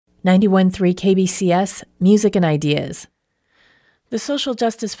91.3 KBCS, Music and Ideas. The Social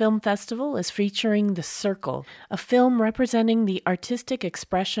Justice Film Festival is featuring The Circle, a film representing the artistic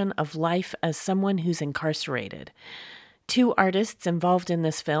expression of life as someone who's incarcerated. Two artists involved in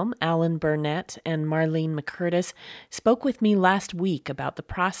this film, Alan Burnett and Marlene McCurtis, spoke with me last week about the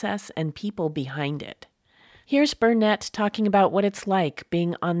process and people behind it. Here's Burnett talking about what it's like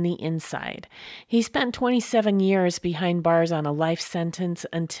being on the inside. He spent 27 years behind bars on a life sentence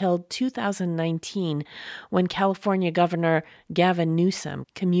until 2019, when California Governor Gavin Newsom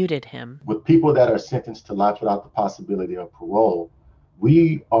commuted him. With people that are sentenced to life without the possibility of parole,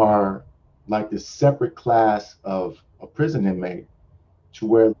 we are like this separate class of a prison inmate, to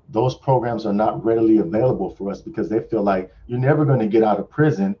where those programs are not readily available for us because they feel like you're never going to get out of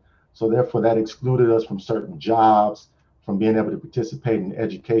prison. So therefore, that excluded us from certain jobs, from being able to participate in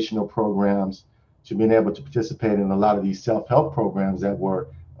educational programs, to being able to participate in a lot of these self-help programs that were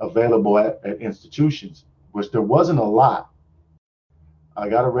available at institutions, which there wasn't a lot. I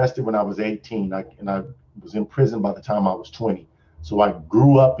got arrested when I was 18, and I was in prison by the time I was 20. So I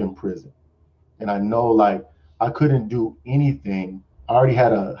grew up in prison. And I know, like, I couldn't do anything. I already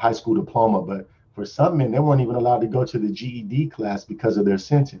had a high school diploma, but for some men, they weren't even allowed to go to the GED class because of their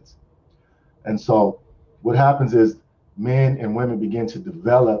sentence. And so what happens is men and women begin to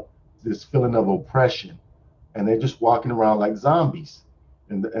develop this feeling of oppression, and they're just walking around like zombies.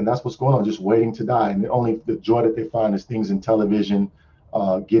 And that's what's going on, just waiting to die. And the joy that they find is things in television,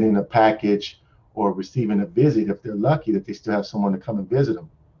 getting a package or receiving a visit, if they're lucky that they still have someone to come and visit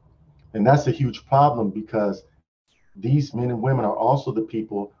them. And that's a huge problem, because these men and women are also the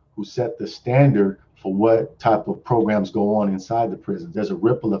people who set the standard for what type of programs go on inside the prisons. There's a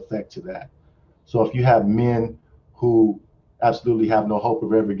ripple effect to that. So if you have men who absolutely have no hope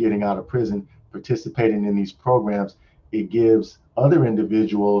of ever getting out of prison participating in these programs, it gives other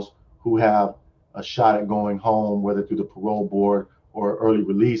individuals who have a shot at going home, whether through the parole board or early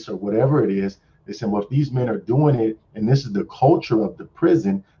release or whatever it is, they say, well, if these men are doing it and this is the culture of the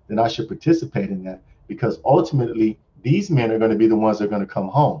prison, then I should participate in that, because ultimately these men are going to be the ones that are going to come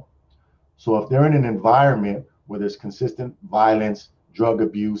home. So if they're in an environment where there's consistent violence, drug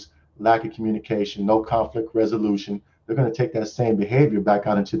abuse, lack of communication, no conflict resolution, they're going to take that same behavior back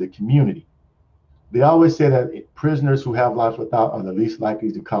out into the community. They always say that prisoners who have life without are the least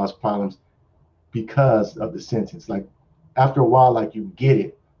likely to cause problems because of the sentence. Like, after a while, like, you get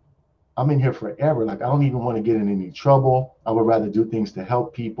it. I'm in here forever. Like, I don't even want to get in any trouble. I would rather do things to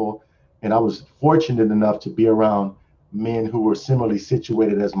help people. And I was fortunate enough to be around men who were similarly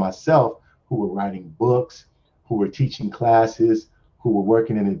situated as myself, who were writing books, who were teaching classes, who were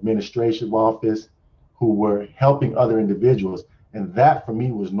working in an administrative office, who were helping other individuals. And that for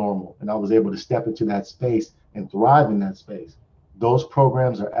me was normal. And I was able to step into that space and thrive in that space. Those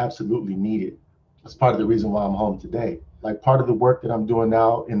programs are absolutely needed. That's part of the reason why I'm home today. Like, part of the work that I'm doing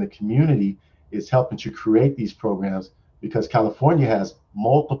now in the community is helping to create these programs, because California has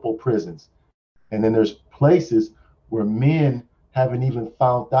multiple prisons. And then there's places where men haven't even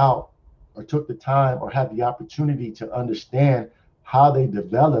found out or took the time or had the opportunity to understand how they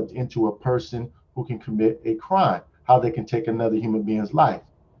developed into a person who can commit a crime, how they can take another human being's life.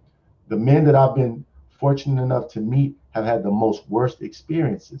 The men that I've been fortunate enough to meet have had the most worst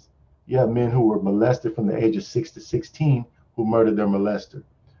experiences. You have men who were molested from the age of 6 to 16 who murdered their molester.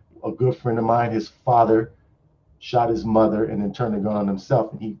 A good friend of mine, his father shot his mother and then turned the gun on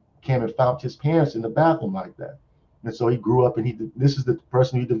himself. And he came and found his parents in the bathroom like that. And so he grew up, and this is the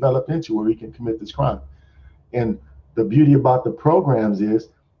person he developed into where he can commit this crime. And the beauty about the programs is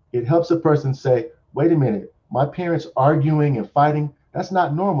it helps a person say, wait a minute, my parents arguing and fighting, that's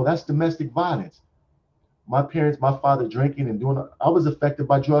not normal. That's domestic violence. My father drinking and I was affected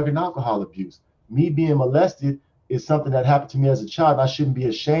by drug and alcohol abuse. Me being molested is something that happened to me as a child. I shouldn't be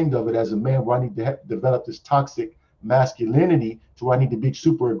ashamed of it as a man, where I need to develop this toxic masculinity to where I need to be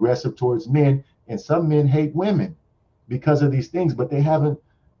super aggressive towards men. And some men hate women because of these things, but they haven't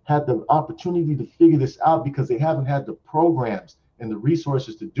had the opportunity to figure this out because they haven't had the programs and the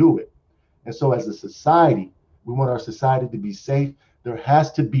resources to do it. And so as a society, we want our society to be safe. There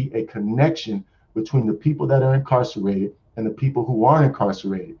has to be a connection between the people that are incarcerated and the people who aren't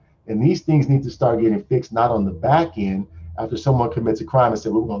incarcerated. And these things need to start getting fixed, not on the back end after someone commits a crime and say,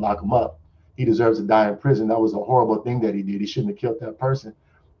 we're going to lock him up. He deserves to die in prison. That was a horrible thing that he did. He shouldn't have killed that person.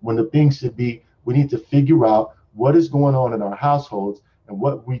 When the thing should be, we need to figure out what is going on in our households and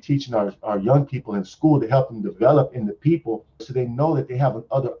what we teaching our young people in school to help them develop into people, so they know that they have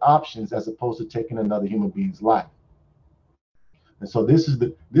other options as opposed to taking another human being's life. And so this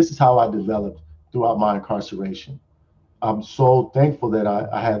is how I developed throughout my incarceration. I'm so thankful that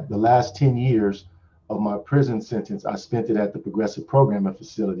I had the last 10 years of my prison sentence, I spent it at the Progressive Programming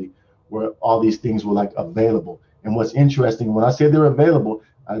Facility where all these things were like available. And what's interesting, when I say they're available,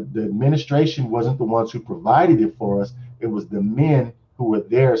 the administration wasn't the ones who provided it for us. It was the men who were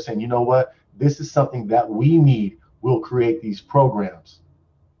there saying, you know what, this is something that we need. We'll create these programs.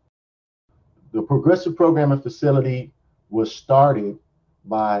 The Progressive Programming Facility was started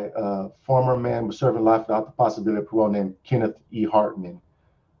by a former man who serving life without the possibility of parole named Kenneth E. Hartman.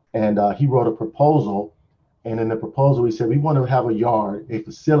 And he wrote a proposal. And in the proposal, he said, we want to have a yard, a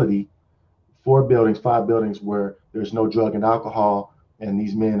facility, 4 buildings, 5 buildings where there's no drug and alcohol, and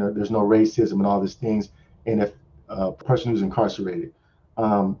these men are, there's no racism and all these things. And if a person who's incarcerated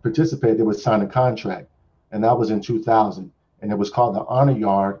participated, they would sign a contract. And that was in 2000. And it was called the Honor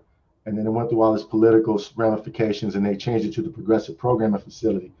Yard. And then it went through all its political ramifications, and they changed it to the Progressive Programming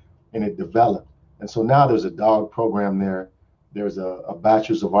Facility, and it developed. And so now there's a dog program there. There's a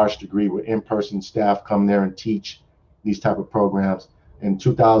bachelor's of arts degree where in-person staff come there and teach these type of programs. In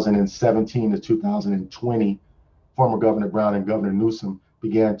 2017 to 2020, former Governor Brown and Governor Newsom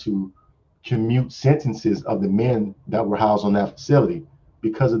began to commute sentences of the men that were housed on that facility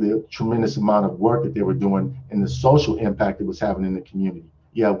because of the tremendous amount of work that they were doing and the social impact it was having in the community.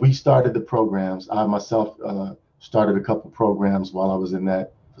 Yeah, we started the programs. I myself started a couple programs while I was in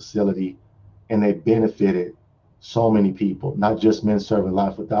that facility, and they benefited so many people, not just men serving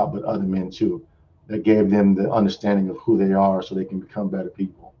life without, but other men too. That gave them the understanding of who they are so they can become better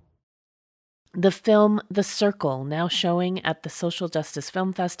people. The film The Circle, now showing at the Social Justice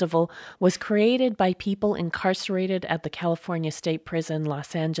Film Festival, was created by people incarcerated at the California State Prison,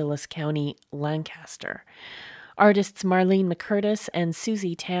 Los Angeles County, Lancaster. Artists Marlene McCurtis and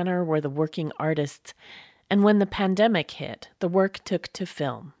Susie Tanner were the working artists, and when the pandemic hit, the work took to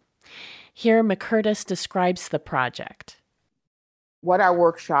film. Here, McCurtis describes the project. What our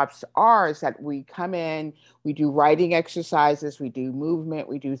workshops are is that we come in, we do writing exercises, we do movement,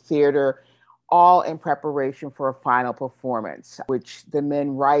 we do theater, all in preparation for a final performance, which the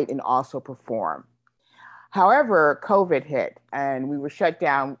men write and also perform. However, COVID hit and we were shut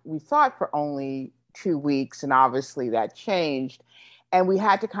down, we thought for only 2 weeks, and obviously that changed. And we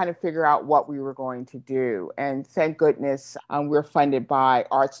had to kind of figure out what we were going to do. And thank goodness we're funded by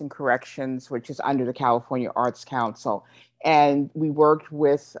Arts and Corrections, which is under the California Arts Council. And we worked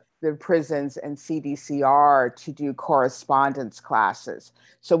with the prisons and CDCR to do correspondence classes.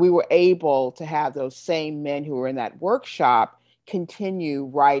 So we were able to have those same men who were in that workshop continue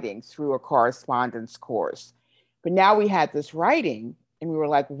writing through a correspondence course. But now we had this writing, and we were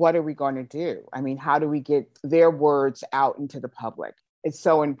like, what are we going to do? I mean, how do we get their words out into the public? It's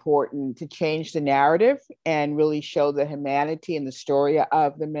so important to change the narrative and really show the humanity and the story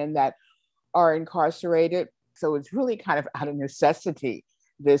of the men that are incarcerated. So it's really kind of out of necessity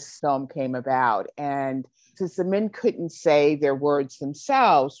this film came about. And since the men couldn't say their words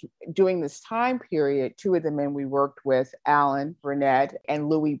themselves, during this time period, 2 of the men we worked with, Alan Burnett and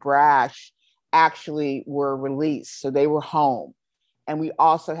Louis Brash, actually were released. So they were home. And we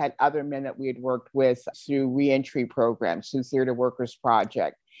also had other men that we had worked with through reentry programs, through Theater Workers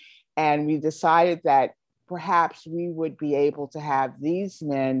Project. And we decided that perhaps we would be able to have these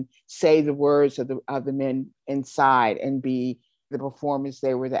men say the words of the men inside and be the performers,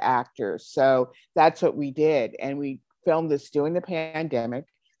 they were the actors. So that's what we did. And we filmed this during the pandemic.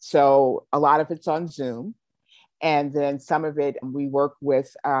 So a lot of it's on Zoom. And then some of it, we work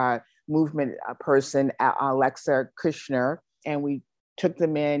with a movement person, Alexa Kushner, and we took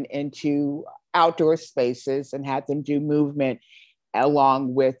them into outdoor spaces and had them do movement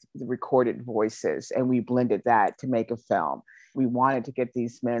along with the recorded voices. And we blended that to make a film. We wanted to get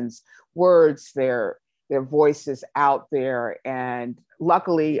these men's words, their voices out there. And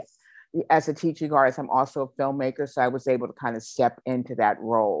luckily, as a teaching artist, I'm also a filmmaker. So I was able to kind of step into that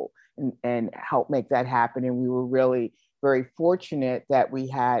role and help make that happen. And we were really very fortunate that we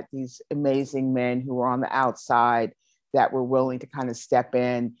had these amazing men who were on the outside that were willing to kind of step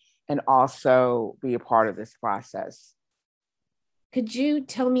in and also be a part of this process. Could you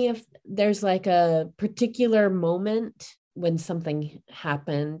tell me if there's like a particular moment when something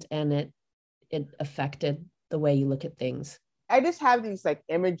happened and it affected the way you look at things? I just have these like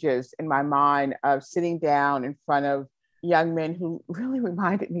images in my mind of sitting down in front of young men who really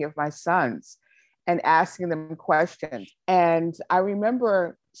reminded me of my sons and asking them questions. And I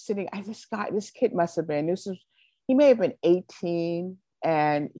remember sitting, this kid must have been, he may have been 18,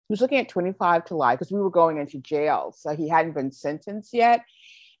 and he was looking at 25 to life because we were going into jail. So he hadn't been sentenced yet.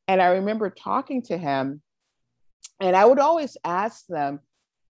 And I remember talking to him, and I would always ask them,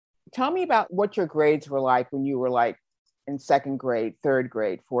 tell me about what your grades were like when you were like in second grade, third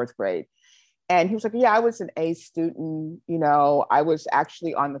grade, fourth grade. And he was like, yeah, I was an A student. I was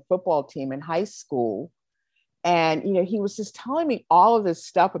actually on the football team in high school. And, he was just telling me all of this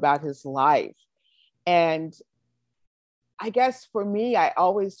stuff about his life. And I guess for me, I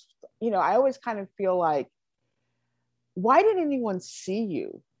always kind of feel like, why didn't anyone see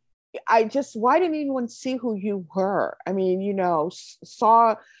you? Why didn't anyone see who you were? I mean,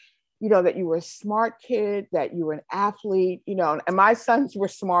 saw, that you were a smart kid, that you were an athlete, and my sons were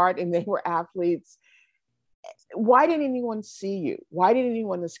smart and they were athletes. Why didn't anyone see you? Why didn't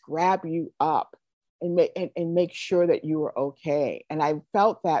anyone just grab you up and make sure that you were okay? And I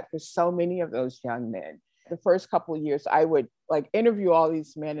felt that for so many of those young men. The first couple of years, I would interview all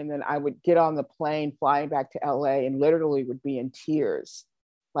these men, and then I would get on the plane flying back to LA and literally would be in tears,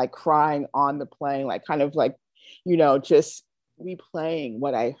 crying on the plane, just replaying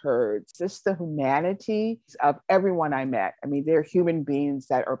what I heard. Just the humanity of everyone I met. I mean, they're human beings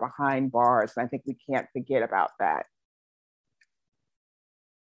that are behind bars, and I think we can't forget about that.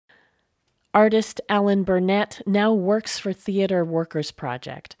 Artist Alan Burnett now works for Theater Workers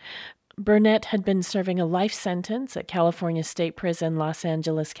Project. Burnett had been serving a life sentence at California State Prison, Los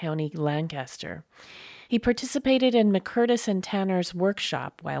Angeles County, Lancaster. He participated in McCurtis and Tanner's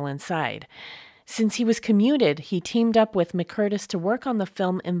workshop while inside. Since he was commuted, he teamed up with McCurtis to work on the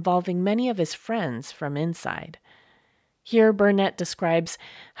film involving many of his friends from inside. Here, Burnett describes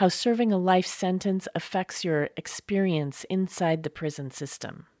how serving a life sentence affects your experience inside the prison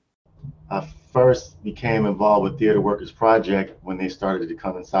system. I first became involved with Theater Workers Project when they started to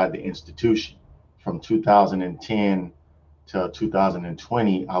come inside the institution. From 2010 to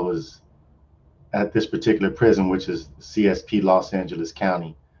 2020, I was at this particular prison, which is CSP Los Angeles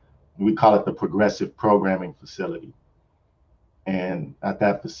County. We call it the Progressive Programming Facility. And at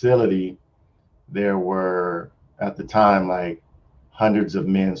that facility, there were, at the time, hundreds of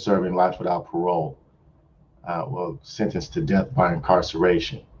men serving life without parole, sentenced to death by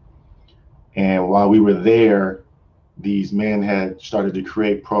incarceration. And while we were there, these men had started to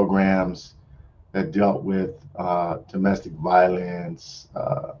create programs that dealt with domestic violence,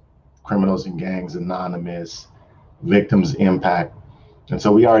 Criminals and Gangs Anonymous, Victims Impact. And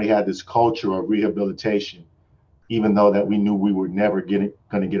so we already had this culture of rehabilitation. Even though that we knew we were never going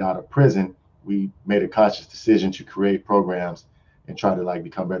to get out of prison, we made a conscious decision to create programs and try to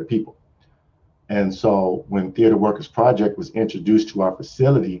become better people. And so when Theater Workers Project was introduced to our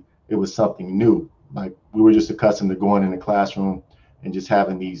facility, it was something new. We were just accustomed to going in the classroom and just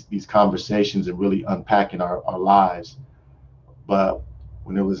having these conversations and really unpacking our lives. But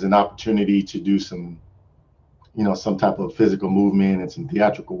when there was an opportunity to do some type of physical movement and some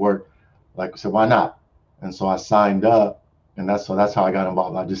theatrical work, I said, why not? And so I signed up, and that's how I got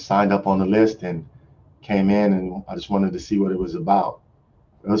involved. I just signed up on the list and came in, and I just wanted to see what it was about.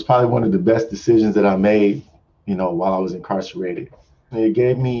 It was probably one of the best decisions that I made, while I was incarcerated. It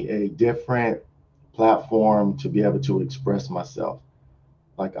gave me a different platform to be able to express myself.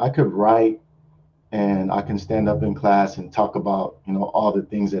 I could write, and I can stand up in class and talk about, all the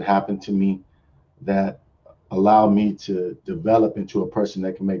things that happened to me that allowed me to develop into a person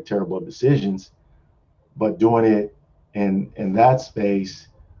that can make terrible decisions. But doing it in that space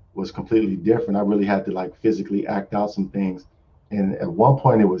was completely different. I really had to physically act out some things. And at one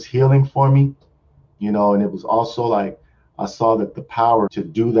point it was healing for me, and it was also I saw that the power to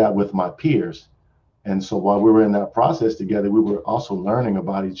do that with my peers. And so while we were in that process together, we were also learning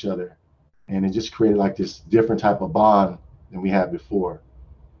about each other. And it just created this different type of bond than we had before.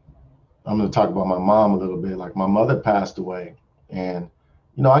 I'm going to talk about my mom a little bit. My mother passed away, and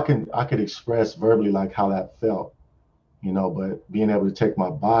I could express verbally how that felt, but being able to take my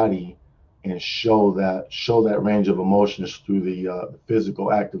body and show that range of emotions through the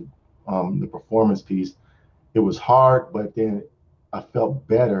physical act of the performance piece, it was hard, but then I felt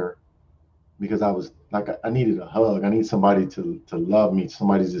better because I was I needed a hug. I need somebody to love me,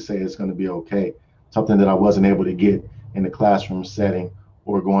 somebody to say it's going to be okay, something that I wasn't able to get in the classroom setting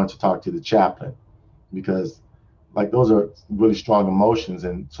or going to talk to the chaplain, because those are really strong emotions.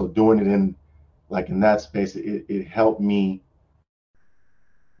 And so doing it in that space, it helped me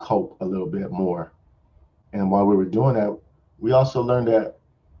cope a little bit more. And while we were doing that, we also learned that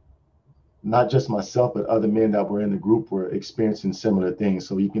not just myself, but other men that were in the group were experiencing similar things.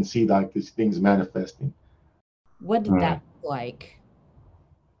 So you can see these things manifesting. What did that look like?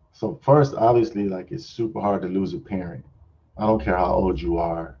 So first, obviously, it's super hard to lose a parent. I don't care how old you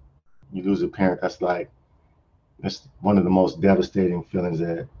are. You lose a parent, it's one of the most devastating feelings.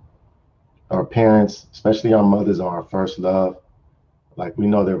 That our parents, especially our mothers, are our first love. We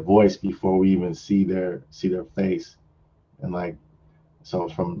know their voice before we even see their face. And like, so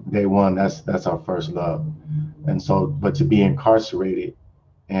from day one, that's our first love. And so, but to be incarcerated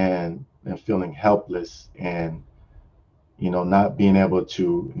and feeling helpless and, not being able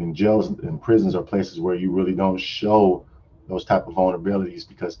to, in jails and prisons are places where you really don't show those type of vulnerabilities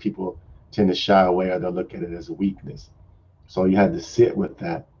because people tend to shy away or they'll look at it as a weakness. So you had to sit with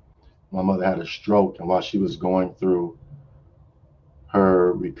that. My mother had a stroke, and while she was going through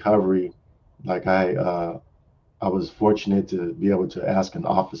her recovery, like I was fortunate to be able to ask an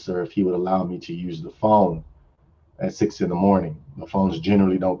officer if he would allow me to use the phone at 6 in the morning. The phones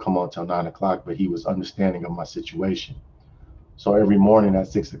generally don't come on till 9 o'clock, but he was understanding of my situation. So every morning at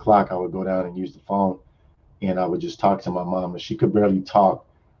 6 o'clock, I would go down and use the phone, and I would just talk to my mom, and she could barely talk.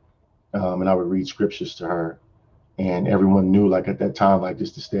 And I would read scriptures to her, and everyone knew, like at that time, like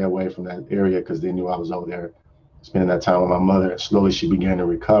just to stay away from that area because they knew I was over there spending that time with my mother. And slowly she began to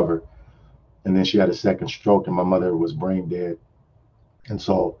recover, and then she had a second stroke, and my mother was brain dead. And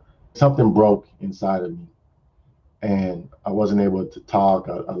so something broke inside of me, and I wasn't able to talk.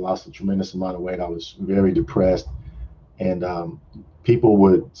 I lost a tremendous amount of weight. I was very depressed, and people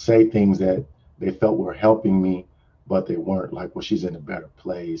would say things that they felt were helping me, but they weren't. Like, well, she's in a better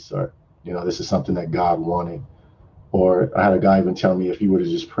place, or this is something that God wanted. Or I had a guy even tell me if he would have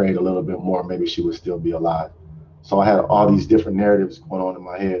just prayed a little bit more, maybe she would still be alive. So I had all these different narratives going on in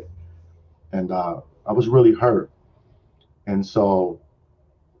my head, and I was really hurt. And so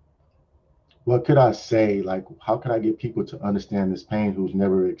what could I say? Like, how could I get people to understand this pain who's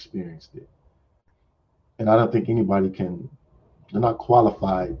never experienced it? And I don't think anybody they're not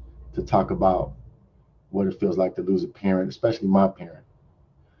qualified to talk about what it feels like to lose a parent, especially my parent.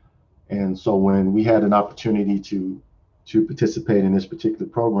 And so when we had an opportunity to participate in this particular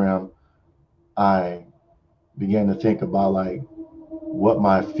program, I began to think about like what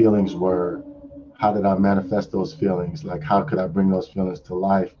my feelings were. How did I manifest those feelings? Like, how could I bring those feelings to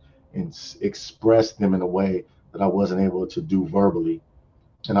life and express them in a way that I wasn't able to do verbally?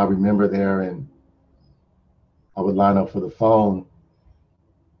 And I remember there, and I would line up for the phone.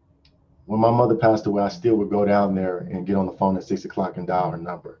 When my mother passed away, I still would go down there and get on the phone at 6 o'clock and dial her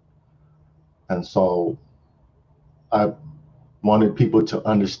number. And so I wanted people to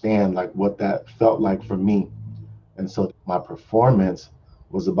understand like what that felt like for me. And so my performance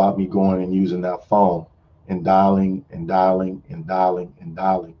was about me going and using that phone and dialing and dialing and dialing and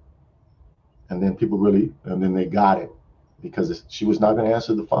dialing. And then and then they got it because she was not going to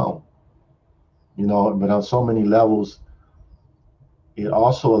answer the phone, but on so many levels, it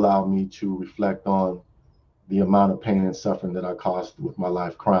also allowed me to reflect on the amount of pain and suffering that I caused with my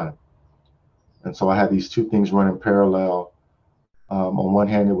life crime. And so I had these two things running parallel. On one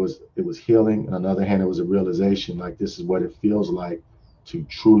hand, it was healing, and on the other hand, it was a realization like this is what it feels like to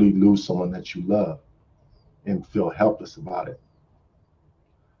truly lose someone that you love and feel helpless about it.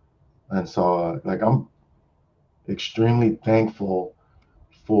 And so like I'm extremely thankful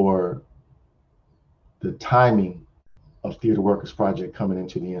for the timing of Theater Workers Project coming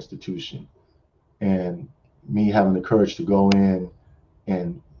into the institution and me having the courage to go in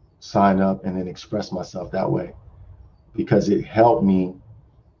and sign up and then express myself that way, because it helped me.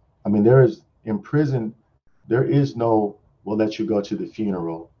 I mean, in prison, there is no, we'll let you go to the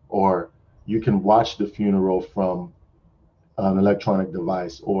funeral, or you can watch the funeral from an electronic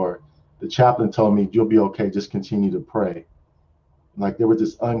device, or the chaplain told me, you'll be okay, just continue to pray. Like there was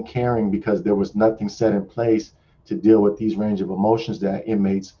this uncaring because there was nothing set in place to deal with these range of emotions that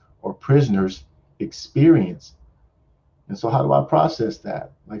inmates or prisoners experience. And so how do I process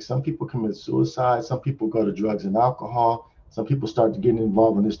that? Like some people commit suicide, some people go to drugs and alcohol, some people start to get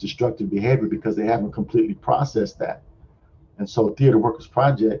involved in this destructive behavior because they haven't completely processed that. And so Theater Workers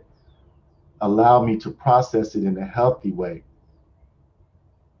Project allowed me to process it in a healthy way.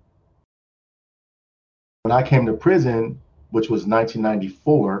 When I came to prison, which was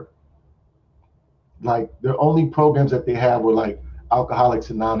 1994, like the only programs that they had were like Alcoholics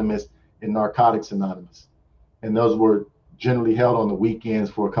Anonymous and Narcotics Anonymous. And those were generally held on the weekends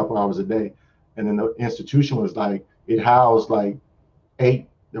for a couple hours a day. And then the institution was like, it housed like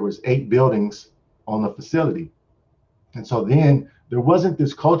there was 8 buildings on the facility. And so then there wasn't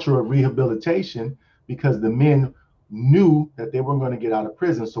this culture of rehabilitation because the men knew that they weren't going to get out of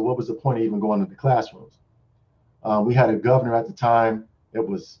prison. So what was the point of even going to the classrooms? We had a governor at the time, it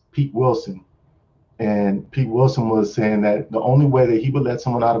was Pete Wilson. And Pete Wilson was saying that the only way that he would let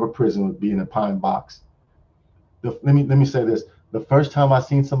someone out of a prison would be in a pine box. Let me say this. The first time I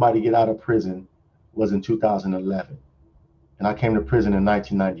seen somebody get out of prison was in 2011. And I came to prison in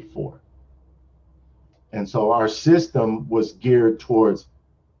 1994. And so our system was geared towards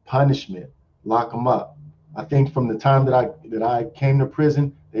punishment, lock them up. I think from the time that I came to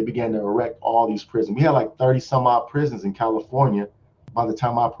prison, they began to erect all these prisons. We had like 30 some odd prisons in California by the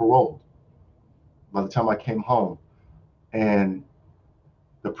time I paroled, by the time I came home. And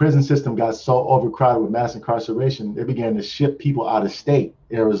the prison system got so overcrowded with mass incarceration, they began to ship people out of state,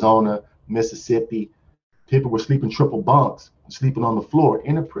 Arizona, Mississippi. People were sleeping triple bunks, sleeping on the floor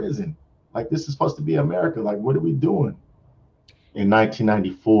in a prison. Like, this is supposed to be America. Like, what are we doing? In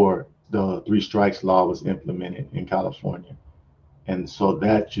 1994, the three strikes law was implemented in California. And so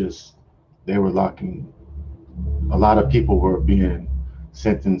that just, they were locking, a lot of people were being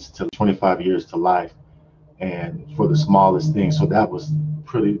sentenced to 25 years to life and for the smallest thing. So that was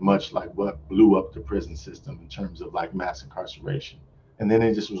pretty much like what blew up the prison system in terms of like mass incarceration. And then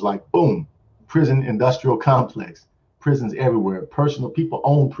it just was like, boom, prison industrial complex, prisons everywhere. Personal people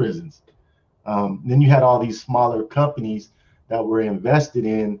own prisons. Then you had all these smaller companies that were invested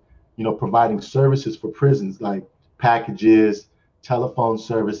in, you know, providing services for prisons like packages, telephone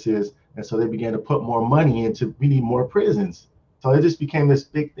services. And so they began to put more money into, we need more prisons. So it just became this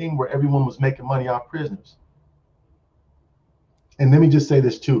big thing where everyone was making money off prisoners. And let me just say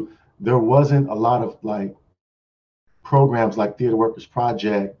this too, there wasn't a lot of like programs like Theater Workers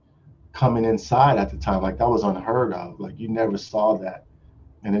Project coming inside at the time. Like, that was unheard of. Like, you never saw that.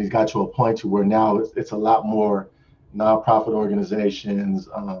 And it got to a point to where now it's a lot more nonprofit organizations,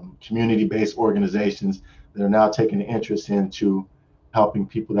 community-based organizations that are now taking an interest into helping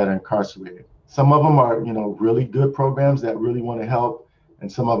people that are incarcerated. Some of them are, you know, really good programs that really want to help,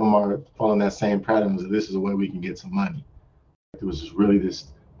 and some of them are following that same pattern of this is a way we can get some money. It was just really this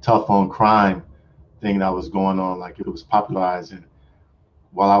tough on crime thing that was going on, like it was popularized. And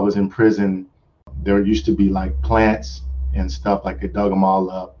while I was in prison, there used to be like plants and stuff, like they dug them all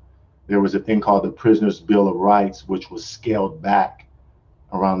up. There was a thing called the Prisoners' Bill of Rights, which was scaled back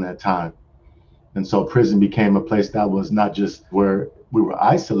around that time. And so prison became a place that was not just where we were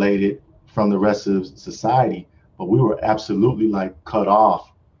isolated from the rest of society, but we were absolutely like cut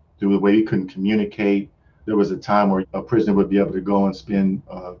off through the way we couldn't communicate. There was a time where a prisoner would be able to go and spend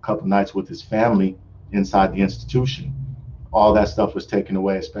a couple nights with his family inside the institution. All that stuff was taken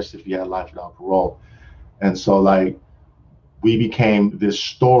away, especially if you had life without parole. And so like we became this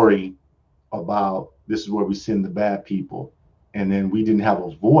story about this is where we send the bad people. And then we didn't have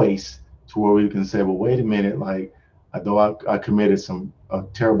a voice to where we can say, well, wait a minute, like, though I committed a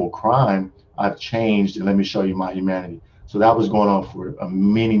terrible crime, I've changed, and let me show you my humanity. So that was going on for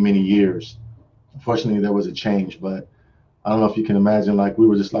many, many years. Unfortunately, there was a change, but I don't know if you can imagine, like, we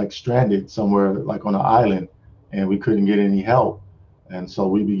were just like stranded somewhere, like on an island, and we couldn't get any help. And so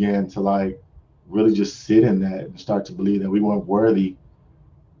we began to like really just sit in that and start to believe that we weren't worthy.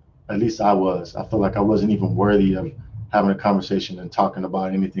 At least I was. I felt like I wasn't even worthy of having a conversation and talking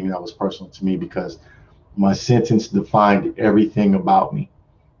about anything that was personal to me, because my sentence defined everything about me.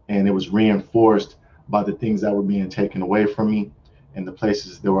 And it was reinforced by the things that were being taken away from me and the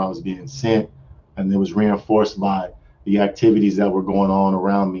places that where I was being sent. And it was reinforced by the activities that were going on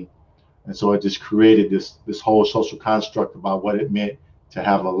around me. And so it just created this whole social construct about what it meant to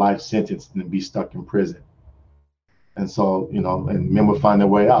have a life sentence and be stuck in prison. And so, you know, and men would find their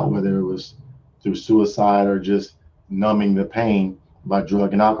way out, whether it was through suicide or just numbing the pain by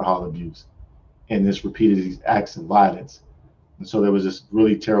drug and alcohol abuse, and this repeated these acts of violence. And so there was this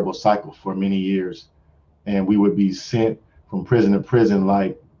really terrible cycle for many years. And we would be sent from prison to prison,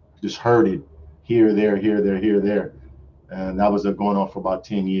 like just herded here, there, here, there, here, there. And that was going on for about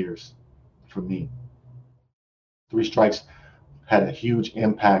 10 years for me. Three strikes had a huge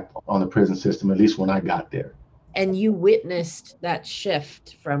impact on the prison system, at least when I got there. And you witnessed that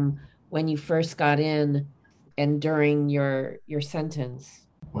shift from when you first got in and during your sentence.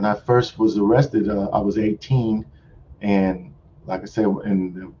 When I first was arrested, I was 18, and like I said,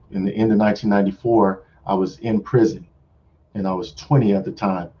 in the end of 1994, I was in prison, and I was 20 at the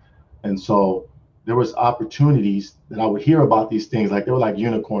time. And so there was opportunities that I would hear about these things, like they were like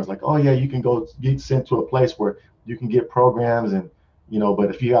unicorns, like, oh yeah, you can go get sent to a place where you can get programs, and you know, but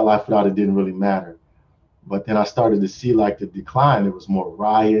if you got life without, it didn't really matter. But then I started to see like the decline. There was more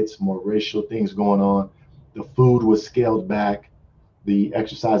riots, more racial things going on. The food was scaled back. The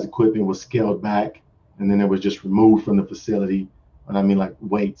exercise equipment was scaled back. And then it was just removed from the facility. And I mean like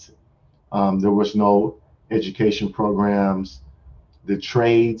weights. There was no education programs. The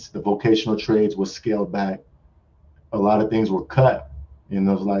trades, the vocational trades was scaled back. A lot of things were cut. And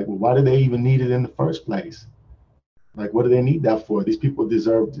I was like, well, why did they even need it in the first place? Like, what do they need that for? These people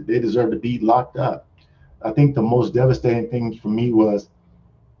deserve to be locked up. I think the most devastating thing for me was,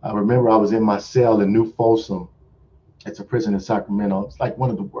 I remember I was in my cell in New Folsom. It's a prison in Sacramento. It's like one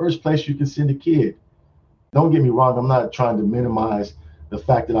of the worst places you can send a kid. Don't get me wrong, I'm not trying to minimize the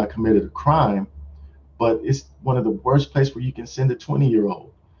fact that I committed a crime, but it's one of the worst places where you can send a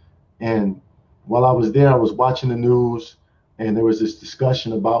 20-year-old. And while I was there, I was watching the news, and there was this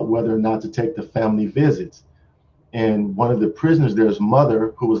discussion about whether or not to take the family visits. And one of the prisoners there's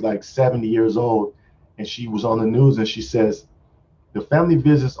mother, who was like 70 years old, and she was on the news, and she says, the family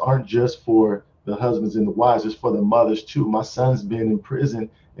visits aren't just for the husbands and the wives, it's for the mothers too. My son's been in prison,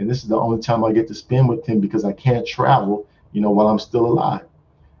 and this is the only time I get to spend with him because I can't travel, while I'm still alive.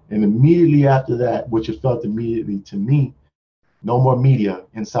 And immediately after that, which it felt immediately to me, no more media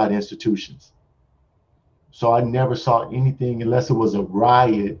inside institutions. So I never saw anything unless it was a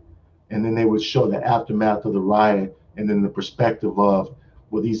riot, and then they would show the aftermath of the riot, and then the perspective of,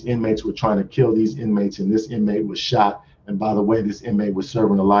 well, these inmates were trying to kill these inmates, and this inmate was shot. And by the way, this inmate was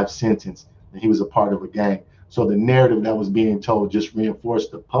serving a life sentence, and he was a part of a gang. So the narrative that was being told just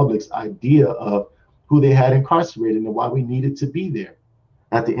reinforced the public's idea of who they had incarcerated and why we needed to be there.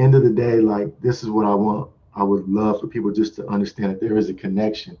 At the end of the day, like, this is what I want. I would love for people just to understand that there is a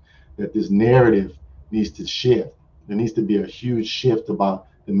connection, that this narrative needs to shift. There needs to be a huge shift about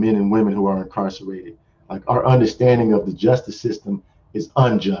the men and women who are incarcerated. Like, our understanding of the justice system is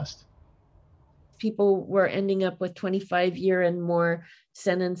unjust. People were ending up with 25-year and more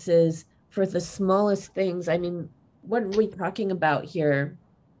sentences for the smallest things. I mean, what are we talking about here?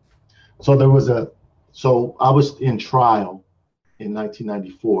 So I was in trial in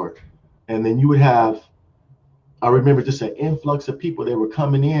 1994, and then you would have, I remember just an influx of people. They were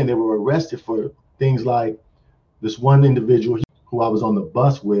coming in, they were arrested for things like this one individual who I was on the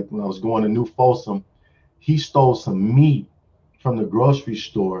bus with when I was going to New Folsom. He stole some meat from the grocery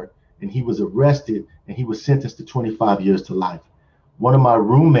store, and he was arrested, and he was sentenced to 25 years to life. One of my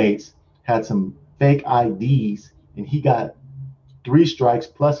roommates had some fake IDs, and he got 3 strikes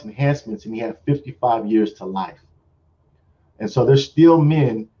plus enhancements, and he had 55 years to life. And so there's still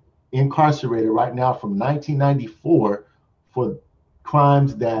men incarcerated right now from 1994 for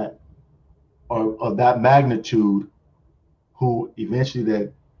crimes that are of that magnitude, who eventually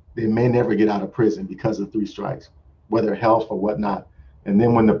that they may never get out of prison because of 3 strikes, whether health or whatnot. And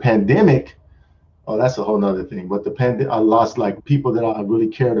then when the pandemic, that's a whole nother thing. But I lost like people that I really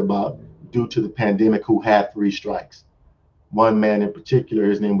cared about due to the pandemic who had 3 strikes. One man in particular,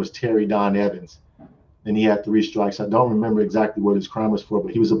 his name was Terry Don Evans, and he had 3 strikes. I don't remember exactly what his crime was for,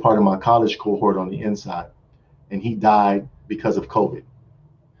 but he was a part of my college cohort on the inside, and he died because of COVID.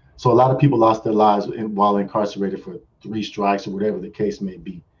 So a lot of people lost their lives while incarcerated for 3 strikes or whatever the case may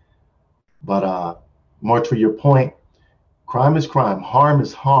be. But more to your point, crime is crime, harm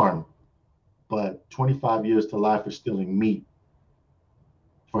is harm, but 25 years to life for stealing meat,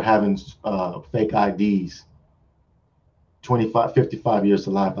 for having fake IDs, 55 years to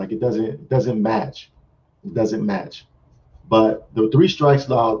life, like it doesn't match. It doesn't match. But the 3 strikes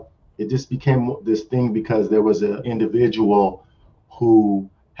law, it just became this thing because there was an individual who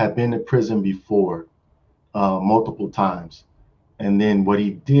had been in prison before multiple times. And then what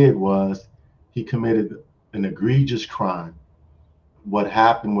he did was he committed an egregious crime. What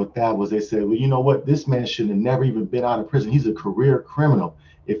happened with that was they said, well, you know what? This man should have never even been out of prison. He's a career criminal.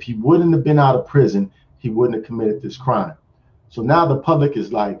 If he wouldn't have been out of prison, he wouldn't have committed this crime. So now the public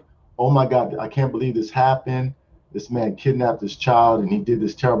is like, oh my God, I can't believe this happened. This man kidnapped this child and he did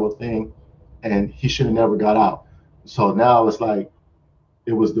this terrible thing and he should have never got out. So now it's like,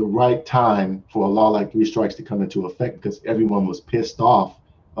 it was the right time for a law like 3 strikes to come into effect because everyone was pissed off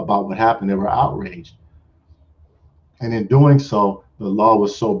about what happened. They were outraged. And in doing so, the law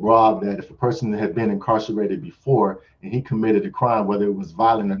was so broad that if a person had been incarcerated before and he committed a crime, whether it was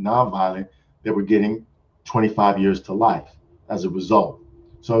violent or nonviolent, they were getting 25 years to life as a result.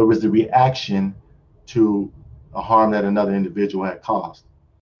 So it was the reaction to a harm that another individual had caused.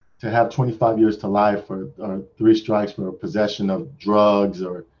 To have 25 years to life or 3 strikes for possession of drugs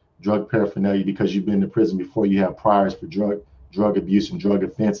or drug paraphernalia because you've been to prison before, you have priors for drug abuse and drug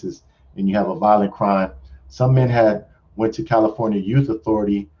offenses, and you have a violent crime. Some men went to California Youth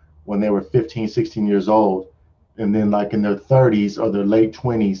Authority when they were 15, 16 years old, and then like in their 30s or their late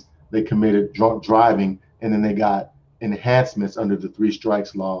 20s, they committed drunk driving, and then they got enhancements under the 3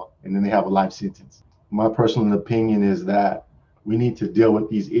 strikes law, and then they have a life sentence. My personal opinion is that we need to deal with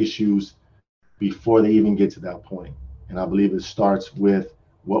these issues before they even get to that point. And I believe it starts with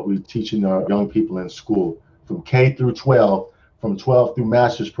what we're teaching our young people in school. From K through 12, from 12 through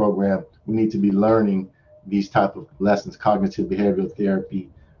master's program, we need to be learning these type of lessons: cognitive behavioral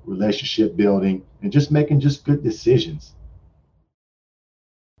therapy, relationship building, and just making just good decisions.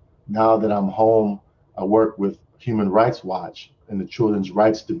 Now that I'm home, I work with Human Rights Watch in the Children's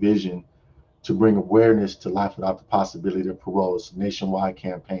Rights Division, to bring awareness to life without the possibility of parole. It's a nationwide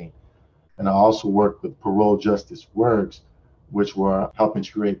campaign. And I also worked with Parole Justice Works, which were helping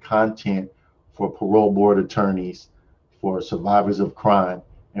to create content for parole board attorneys, for survivors of crime,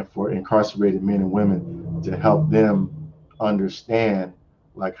 and for incarcerated men and women to help them understand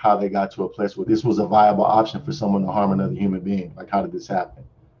like how they got to a place where this was a viable option for someone to harm another human being. Like, how did this happen?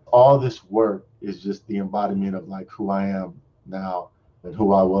 All this work is just the embodiment of like who I am now and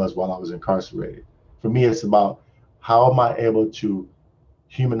who I was while I was incarcerated. For me, it's about how am I able to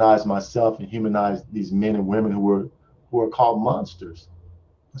humanize myself and humanize these men and women who are called monsters.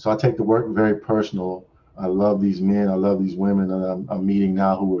 So I take the work very personal. I love these men, I love these women that I'm meeting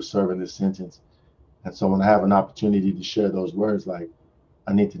now who are serving this sentence. And so when I have an opportunity to share those words, like,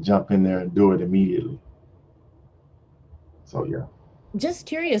 I need to jump in there and do it immediately. So yeah. Just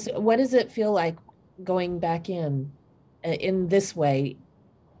curious, what does it feel like going back in this way?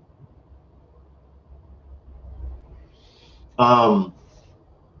 When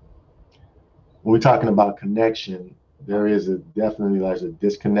we're talking about connection, there is definitely like a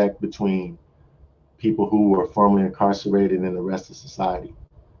disconnect between people who were formerly incarcerated and the rest of society.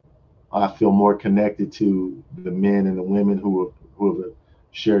 I feel more connected to the men and the women who have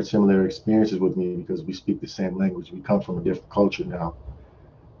shared similar experiences with me because we speak the same language. We come from a different culture now.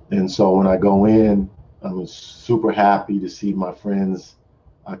 And so when I go in, I'm super happy to see my friends.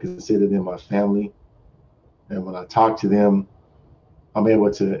 I consider them my family. And when I talk to them, I'm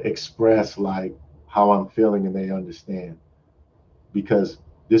able to express like how I'm feeling and they understand. Because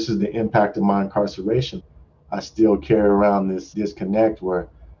this is the impact of my incarceration. I still carry around this disconnect where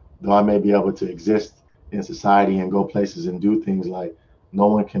though I may be able to exist in society and go places and do things, like no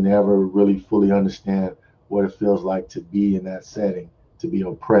one can ever really fully understand what it feels like to be in that setting, to be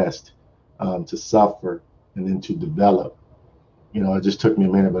oppressed, to suffer, and then to develop. You know, it just took me a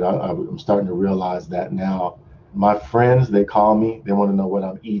minute, but I'm starting to realize that now. My friends, they call me, they want to know what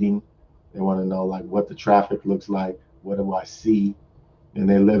I'm eating. They want to know like what the traffic looks like, what do I see? And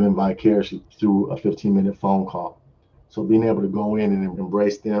they're living vicariously through a 15-minute phone call. So being able to go in and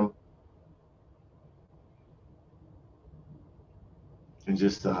embrace them and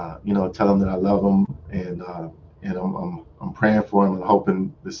just you know, tell them that I love them and I'm praying for them and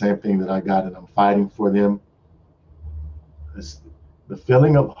hoping the same thing that I got, and I'm fighting for them. The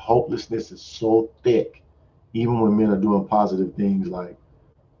feeling of hopelessness is so thick, even when men are doing positive things. Like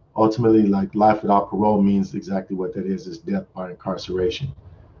ultimately, like life without parole means exactly what that is death by incarceration.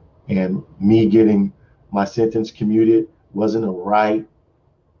 And me getting my sentence commuted wasn't a right,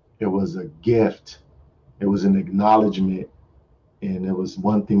 it was a gift, it was an acknowledgement, and it was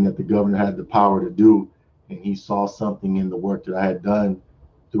one thing that the governor had the power to do. And he saw something in the work that I had done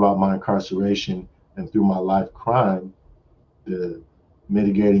throughout my incarceration and through my life crime, the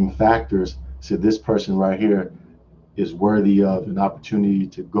mitigating factors, said this person right here is worthy of an opportunity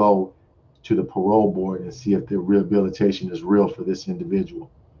to go to the parole board and see if the rehabilitation is real for this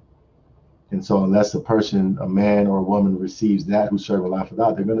individual. And so unless a person, a man or a woman, receives that who's serving life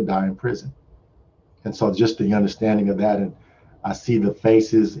without, they're going to die in prison. And so just the understanding of that, and I see the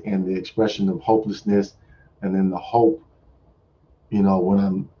faces and the expression of hopelessness and then the hope, you know, when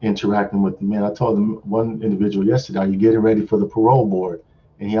I'm interacting with the men. I told them, one individual yesterday, are you getting ready for the parole board?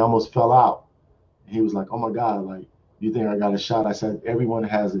 And he almost fell out. He was like, oh my God, like, you think I got a shot? I said, everyone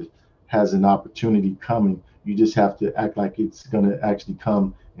has an opportunity coming. You just have to act like it's going to actually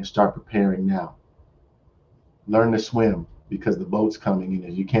come and start preparing now. Learn to swim because the boat's coming in.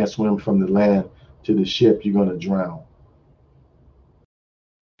 If you can't swim from the land to the ship, you're going to drown.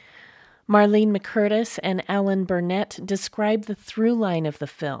 Marlene McCurtis and Alan Burnett describe the through line of the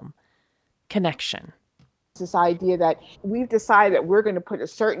film, connection. This idea that we've decided that we're going to put a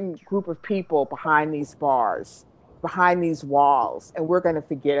certain group of people behind these bars, behind these walls, and we're going to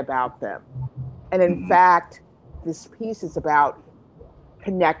forget about them. And in fact, this piece is about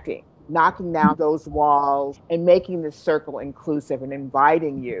connecting, knocking down those walls and making this circle inclusive and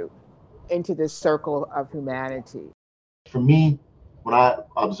inviting you into this circle of humanity. For me, when I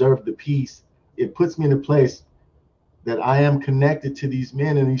observe the piece, it puts me in a place that I am connected to these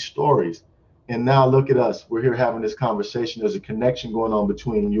men and these stories. And now look at us, we're here having this conversation. There's a connection going on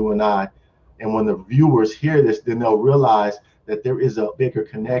between you and I. And when the viewers hear this, then they'll realize that there is a bigger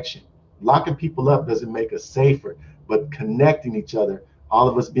connection. Locking people up doesn't make us safer, but connecting each other, all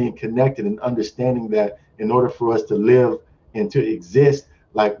of us being connected and understanding that in order for us to live and to exist,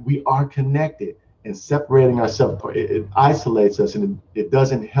 like we are connected. And separating ourselves, it isolates us and it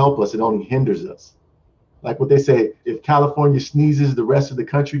doesn't help us, it only hinders us. Like what they say, if California sneezes, the rest of the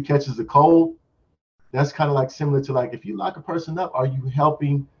country catches a cold. That's kind of like similar to like if you lock a person up, are you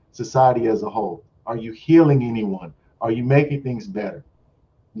helping society as a whole? Are you healing anyone? Are you making things better?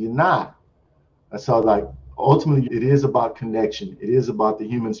 You're not. And so, like, ultimately, it is about connection. It is about the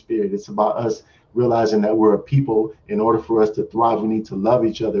human spirit. It's about us realizing that we're a people. In order for us to thrive, we need to love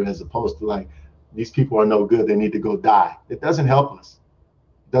each other, as opposed to like, these people are no good, they need to go die. It doesn't help us.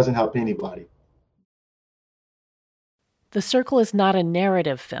 It doesn't help anybody. The Circle is not a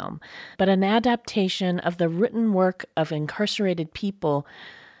narrative film, but an adaptation of the written work of incarcerated people,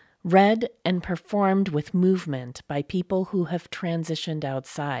 read and performed with movement by people who have transitioned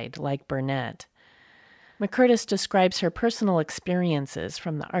outside, like Burnett. McCurtis describes her personal experiences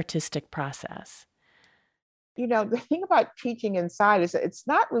from the artistic process. You know, the thing about teaching inside is that it's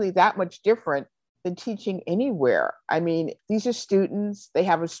not really that much different than teaching anywhere. I mean, these are students, they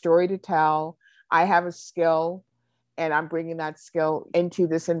have a story to tell. I have a skill, and I'm bringing that skill into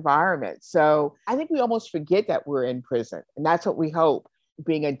this environment. So I think we almost forget that we're in prison. And that's what we hope,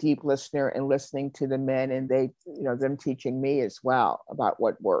 being a deep listener and listening to the men, and they, you know, them teaching me as well about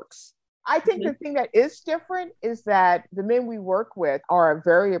what works. I think the thing that is different is that the men we work with are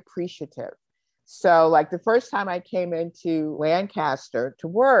very appreciative. So like the first time I came into Lancaster to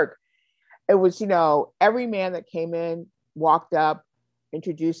work, it was, you know, every man that came in walked up,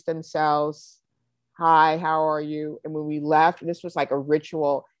 introduced themselves. Hi, how are you? And when we left, and this was like a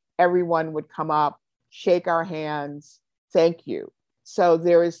ritual, everyone would come up, shake our hands, thank you. So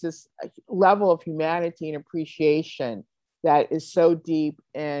there is this level of humanity and appreciation that is so deep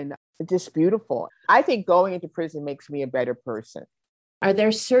and just beautiful. I think going into prison makes me a better person. Are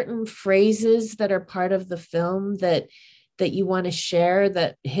there certain phrases that are part of the film that you want to share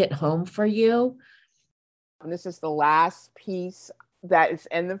that hit home for you? And this is the last piece that is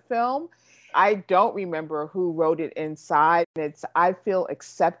in the film. I don't remember who wrote it inside. It's, I feel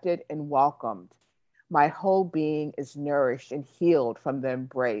accepted and welcomed. My whole being is nourished and healed from the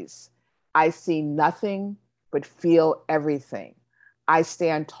embrace. I see nothing but feel everything. I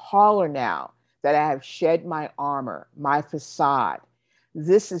stand taller now that I have shed my armor, my facade.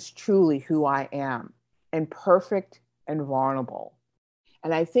 This is truly who I am, imperfect and vulnerable.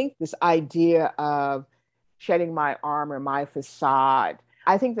 And I think this idea of shedding my armor, my facade,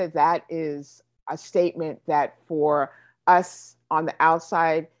 I think that that is a statement that for us on the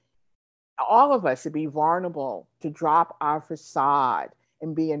outside, all of us, to be vulnerable, to drop our facade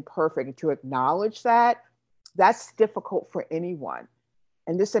and be imperfect, and to acknowledge that, that's difficult for anyone.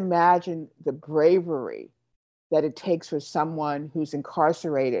 And just imagine the bravery that it takes for someone who's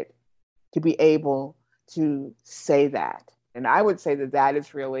incarcerated to be able to say that. And I would say that that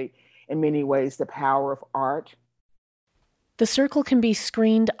is really, in many ways, the power of art. The Circle can be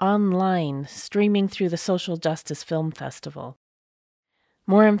screened online, streaming through the Social Justice Film Festival.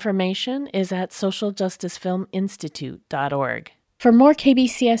 More information is at socialjusticefilminstitute.org. For more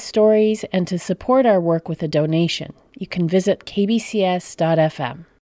KBCS stories and to support our work with a donation, you can visit kbcs.fm.